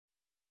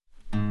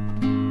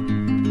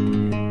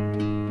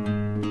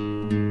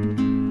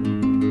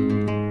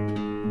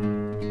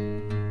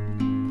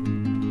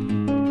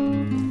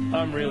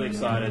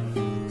excited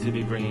to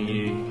be bringing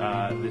you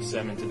this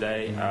sermon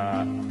today.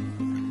 I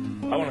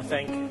want to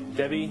thank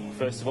Debbie,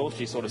 first of all.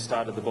 She sort of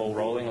started the ball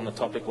rolling on the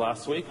topic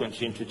last week when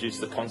she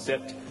introduced the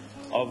concept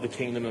of the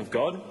kingdom of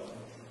God.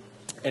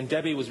 And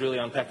Debbie was really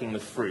unpacking the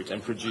fruit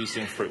and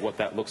producing fruit, what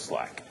that looks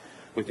like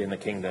within the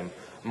kingdom.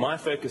 My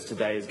focus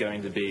today is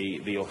going to be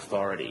the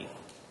authority.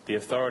 The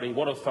authority,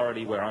 what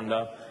authority we're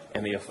under,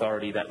 and the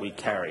authority that we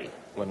carry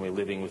when we're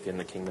living within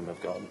the kingdom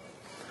of God.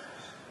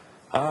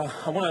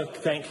 I want to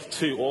thank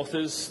two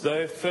authors,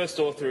 though. First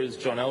author is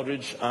John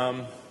Eldredge.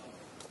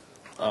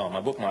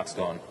 My bookmark's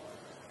gone.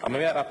 I'm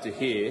about up to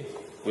here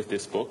with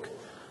this book.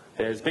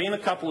 There's been a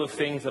couple of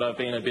things that I've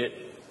been a bit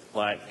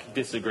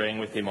disagreeing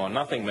with him on.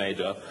 Nothing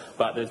major,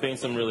 but there's been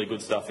some really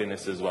good stuff in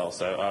this as well.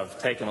 So I've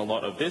taken a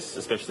lot of this,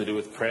 especially to do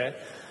with prayer.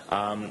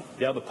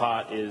 The other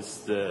part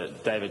is the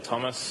David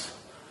Thomas,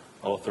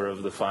 author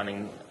of the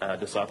Finding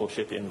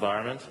Discipleship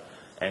Environment,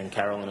 and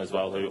Carolyn as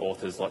well, who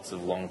authors lots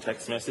of long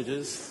text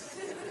messages.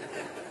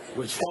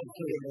 Which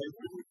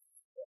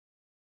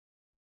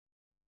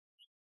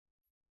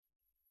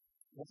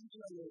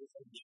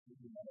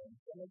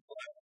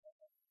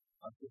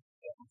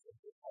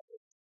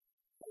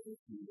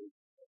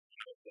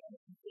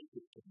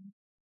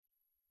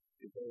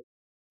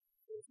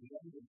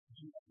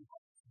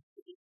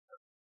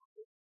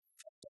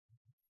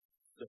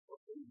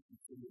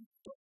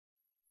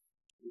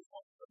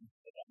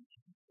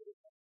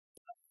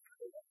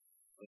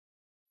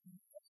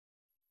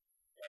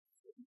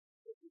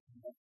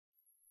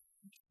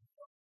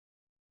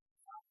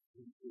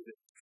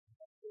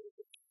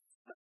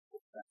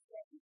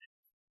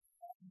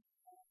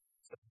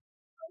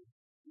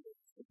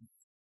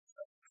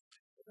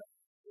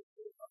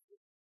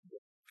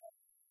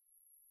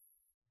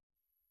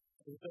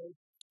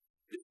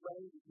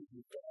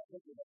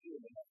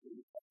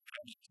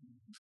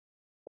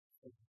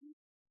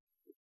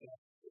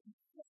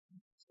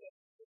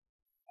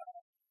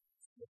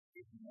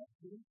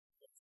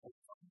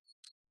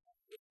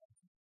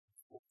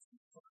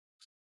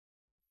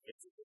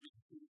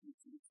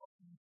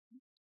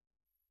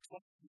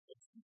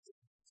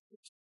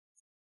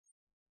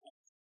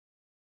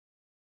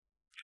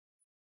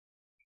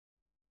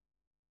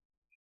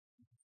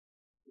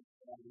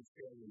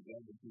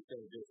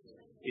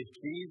if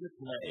Jesus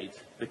made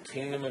the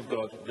kingdom of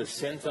God the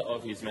centre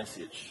of his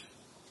message,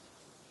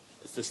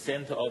 it's the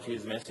centre of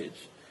his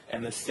message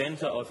and the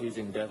centre of his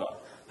endeavour,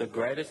 the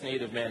greatest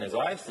need of man, as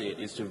I see it,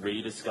 is to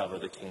rediscover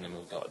the kingdom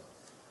of God.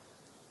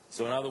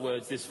 So in other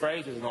words, this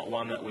phrase is not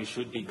one that we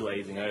should be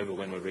glazing over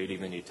when we're reading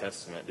the New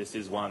Testament. This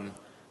is one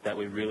that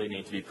we really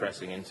need to be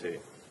pressing into.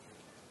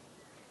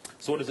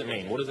 So what does it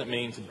mean? What does it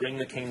mean to bring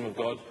the kingdom of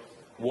God?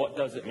 What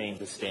does it mean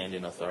to stand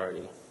in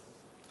authority?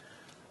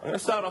 I'm going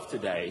to start off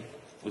today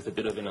with a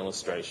bit of an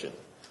illustration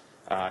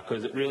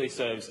because it really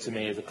serves to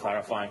me as a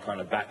clarifying kind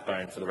of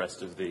backbone for the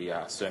rest of the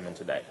sermon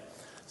today.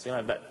 So you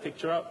have that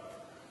picture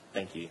up?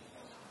 Thank you.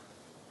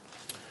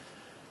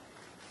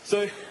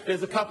 So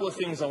there's a couple of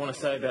things I want to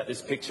say about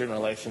this picture in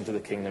relation to the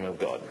kingdom of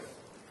God.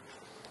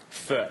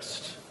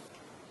 First,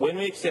 when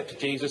we accept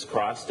Jesus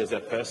Christ as our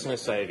personal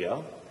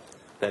Saviour,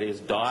 that He has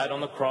died on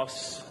the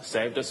cross,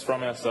 saved us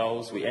from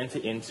ourselves, we enter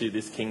into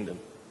this kingdom,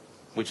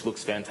 which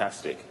looks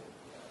fantastic.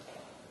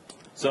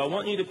 So I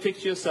want you to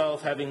picture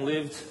yourself having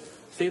lived,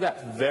 see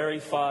that very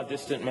far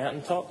distant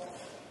mountaintop?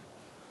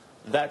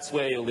 That's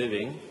where you're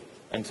living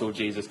until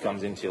Jesus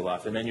comes into your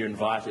life, and then you're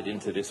invited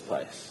into this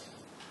place.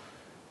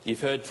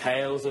 You've heard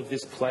tales of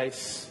this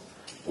place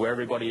where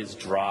everybody is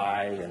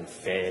dry and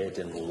fed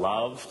and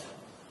loved,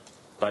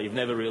 but you've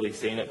never really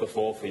seen it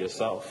before for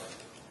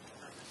yourself.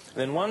 And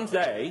then one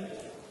day,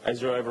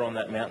 as you're over on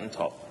that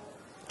mountaintop,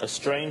 a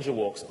stranger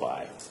walks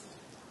by,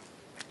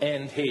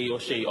 and he or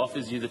she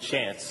offers you the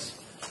chance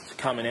to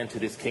come and enter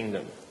this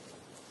kingdom.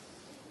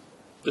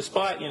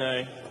 Despite,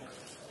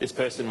 this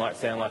person might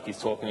sound like he's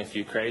talking a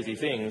few crazy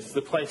things,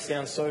 the place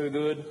sounds so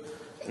good,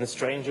 and the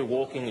stranger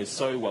walking is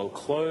so well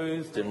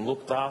clothed and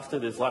looked after.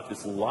 There's like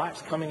this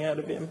light coming out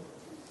of him.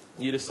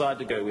 You decide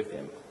to go with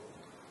him.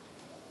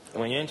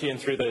 And when you enter in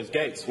through those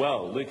gates,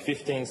 well, Luke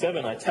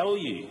 15:7, I tell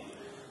you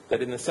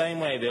that in the same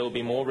way there will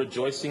be more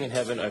rejoicing in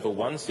heaven over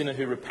one sinner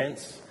who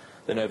repents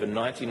than over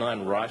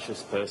 99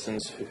 righteous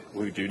persons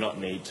who do not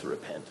need to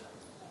repent.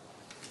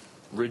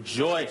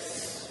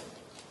 Rejoice.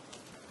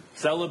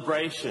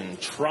 Celebration.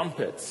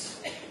 Trumpets.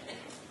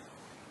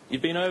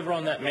 You've been over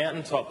on that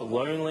mountaintop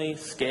lonely,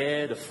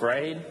 scared,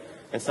 afraid,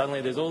 and suddenly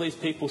there's all these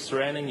people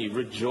surrounding you,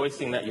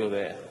 rejoicing that you're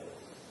there.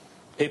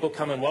 People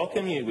come and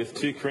welcome you with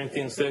 2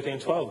 Corinthians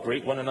 13:12,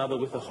 greet one another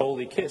with a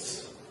holy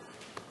kiss.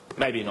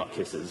 Maybe not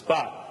kisses,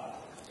 but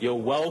you're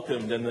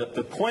welcomed, and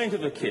the point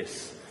of a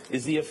kiss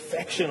is the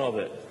affection of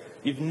it.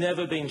 You've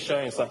never been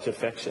shown such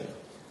affection.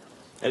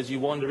 As you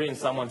wander in,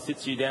 someone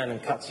sits you down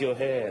and cuts your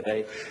hair.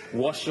 They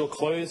wash your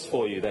clothes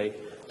for you. They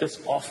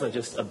just offer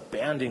just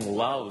abounding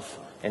love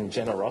and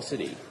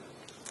generosity.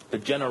 The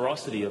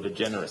generosity of a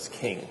generous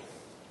king.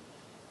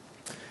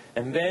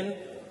 And then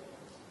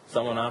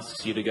someone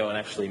asks you to go and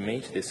actually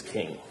meet this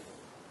king.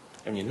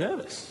 And you're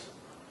nervous.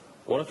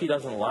 What if he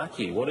doesn't like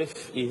you? What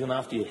if even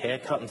after your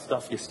haircut and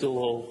stuff, you're still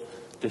all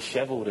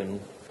dishevelled and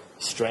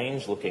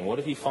strange looking? What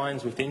if he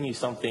finds within you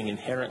something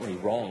inherently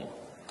wrong?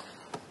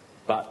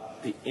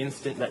 But the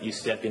instant that you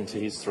step into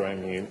his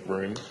throne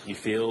room, you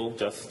feel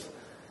just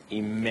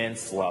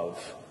immense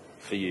love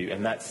for you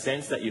and that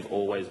sense that you've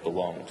always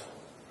belonged.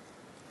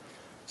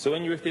 So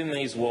when you're within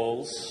these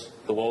walls,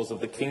 the walls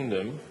of the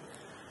kingdom,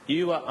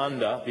 you are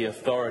under the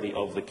authority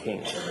of the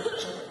king.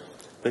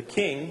 The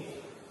king,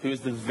 who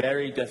is the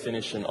very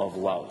definition of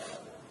love.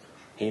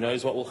 He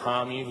knows what will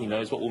harm you. He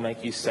knows what will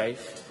make you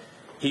safe.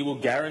 He will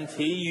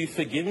guarantee you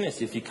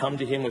forgiveness if you come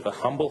to him with a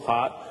humble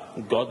heart,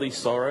 godly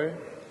sorrow,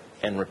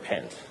 and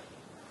repent.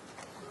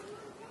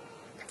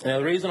 Now,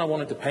 the reason I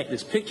wanted to paint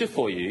this picture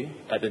for you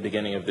at the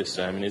beginning of this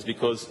sermon is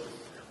because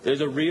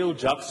there's a real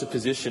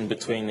juxtaposition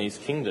between these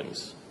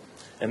kingdoms.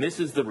 And this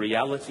is the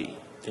reality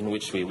in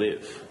which we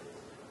live.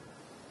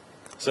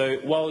 So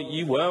while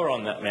you were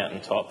on that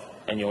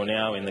mountaintop and you're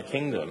now in the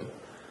kingdom,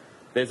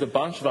 there's a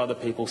bunch of other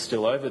people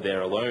still over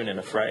there alone and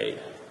afraid.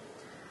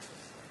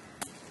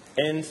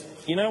 And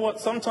you know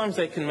what? Sometimes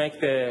they can make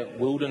their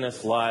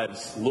wilderness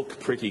lives look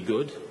pretty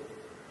good.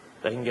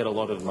 They can get a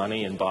lot of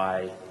money and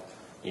buy,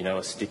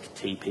 a stick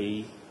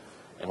teepee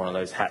and one of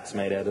those hats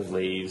made out of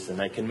leaves, and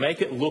they can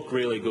make it look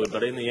really good,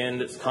 but in the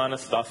end it's kind of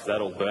stuff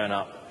that'll burn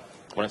up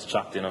when it's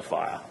chucked in a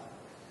fire.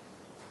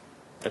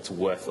 It's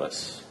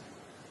worthless.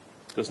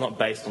 It's not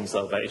based on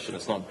salvation.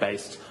 It's not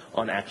based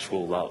on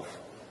actual love.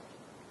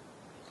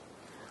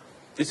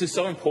 This is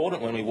so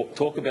important when we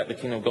talk about the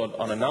kingdom of God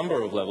on a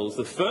number of levels,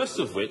 the first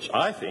of which,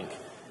 I think,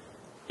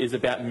 is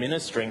about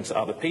ministering to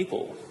other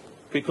people,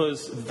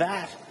 because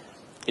that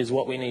is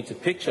what we need to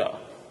picture.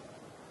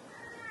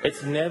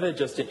 It's never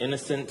just an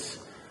innocent,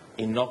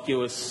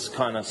 innocuous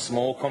kind of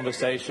small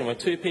conversation where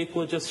two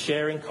people are just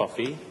sharing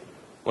coffee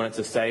when it's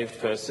a saved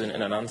person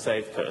and an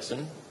unsaved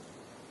person.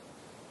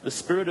 The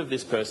spirit of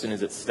this person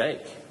is at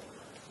stake.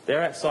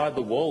 They're outside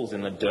the walls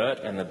in the dirt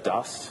and the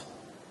dust,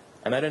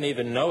 and they don't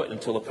even know it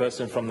until a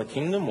person from the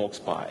kingdom walks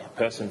by, a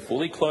person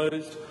fully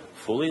clothed,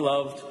 fully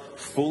loved,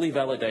 fully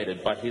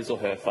validated by his or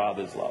her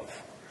Father's love.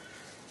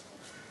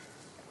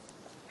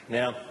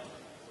 Now,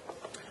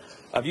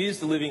 I've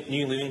used the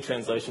New Living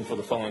Translation for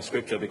the following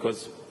scripture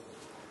because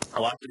I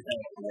like to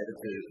think related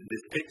to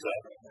this picture.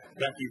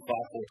 Matthew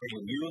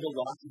 5:14. You are the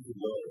light of the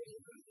world,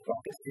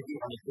 like a city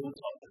on a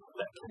hilltop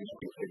that cannot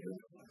be hidden.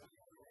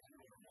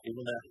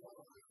 Isn't that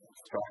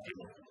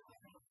striking?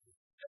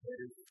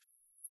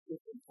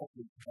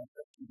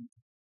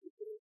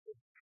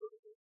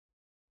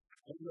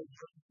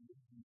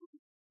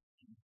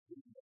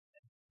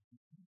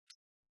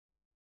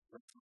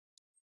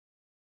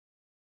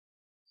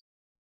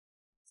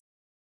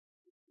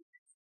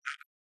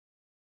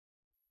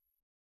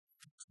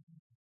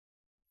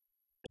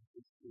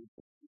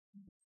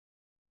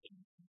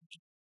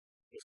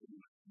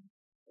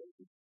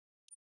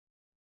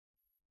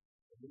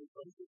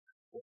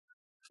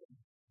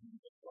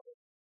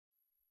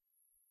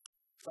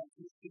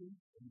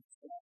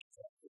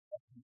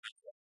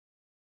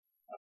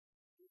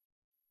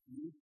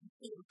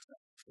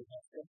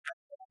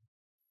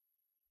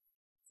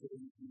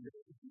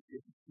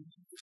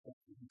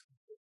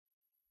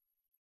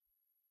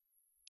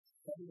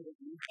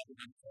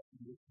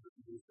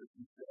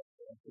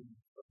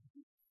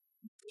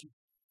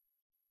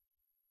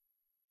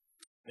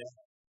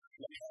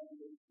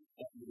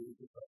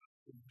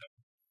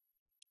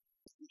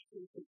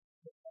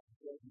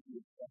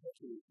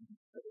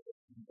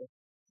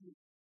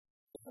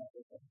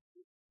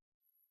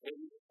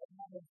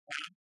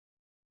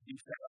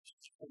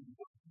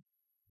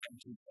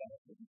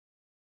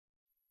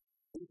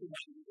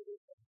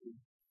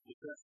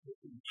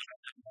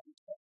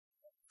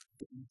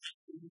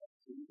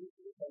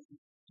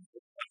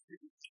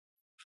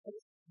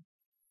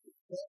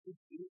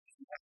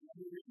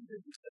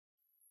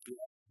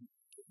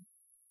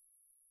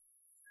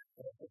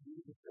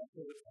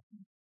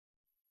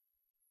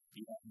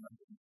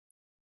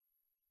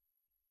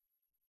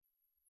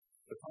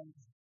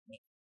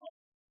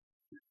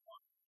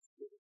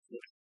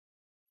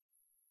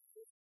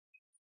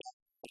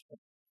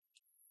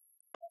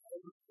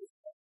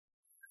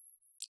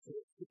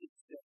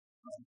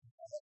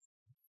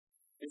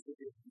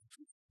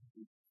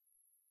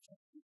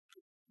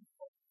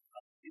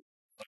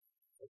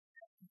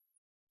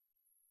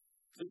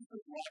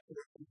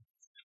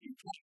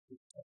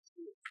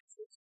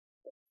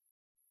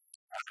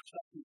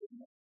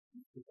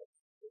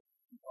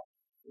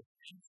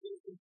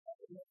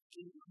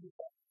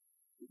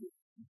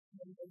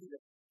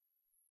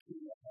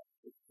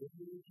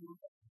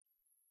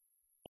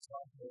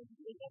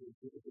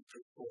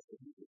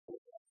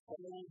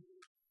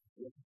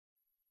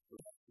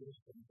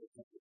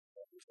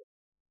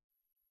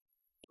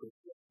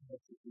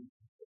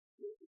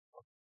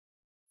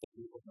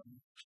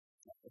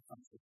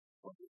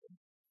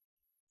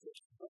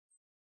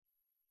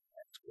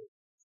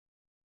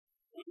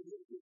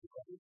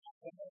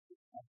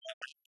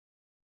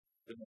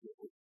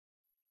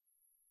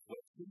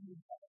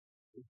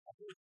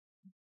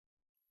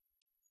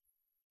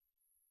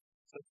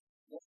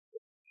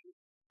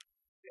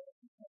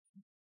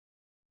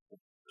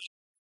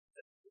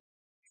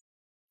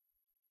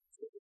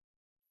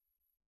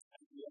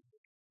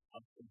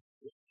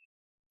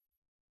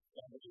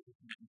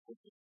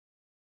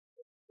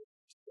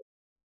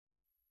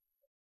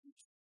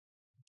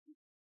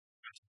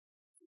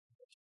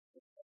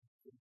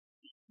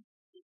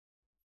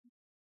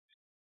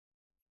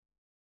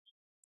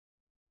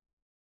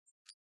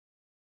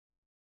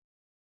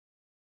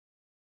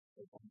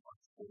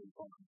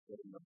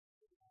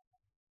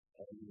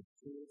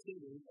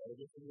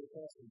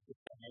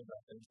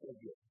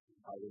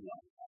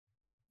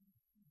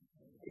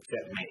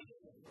 Except me.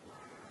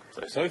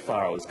 So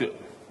far I was good.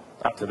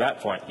 Up to that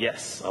point,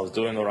 yes, I was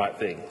doing the right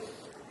thing.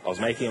 I was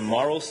making a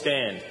moral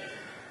stand.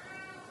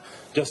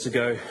 Just to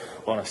go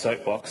on a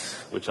soapbox,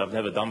 which I've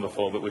never done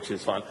before, but which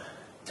is fun.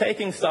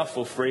 Taking stuff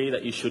for free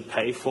that you should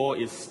pay for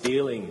is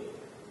stealing.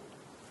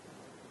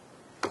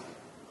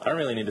 I don't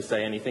really need to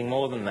say anything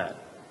more than that.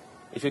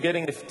 If you're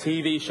getting a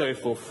TV show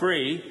for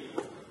free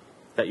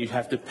that you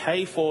have to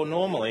pay for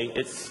normally,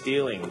 it's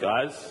stealing,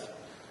 guys.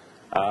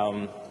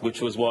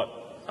 Which was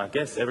what I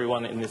guess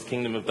everyone in this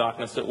kingdom of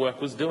darkness at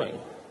work was doing.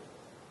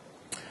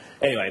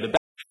 Anyway, the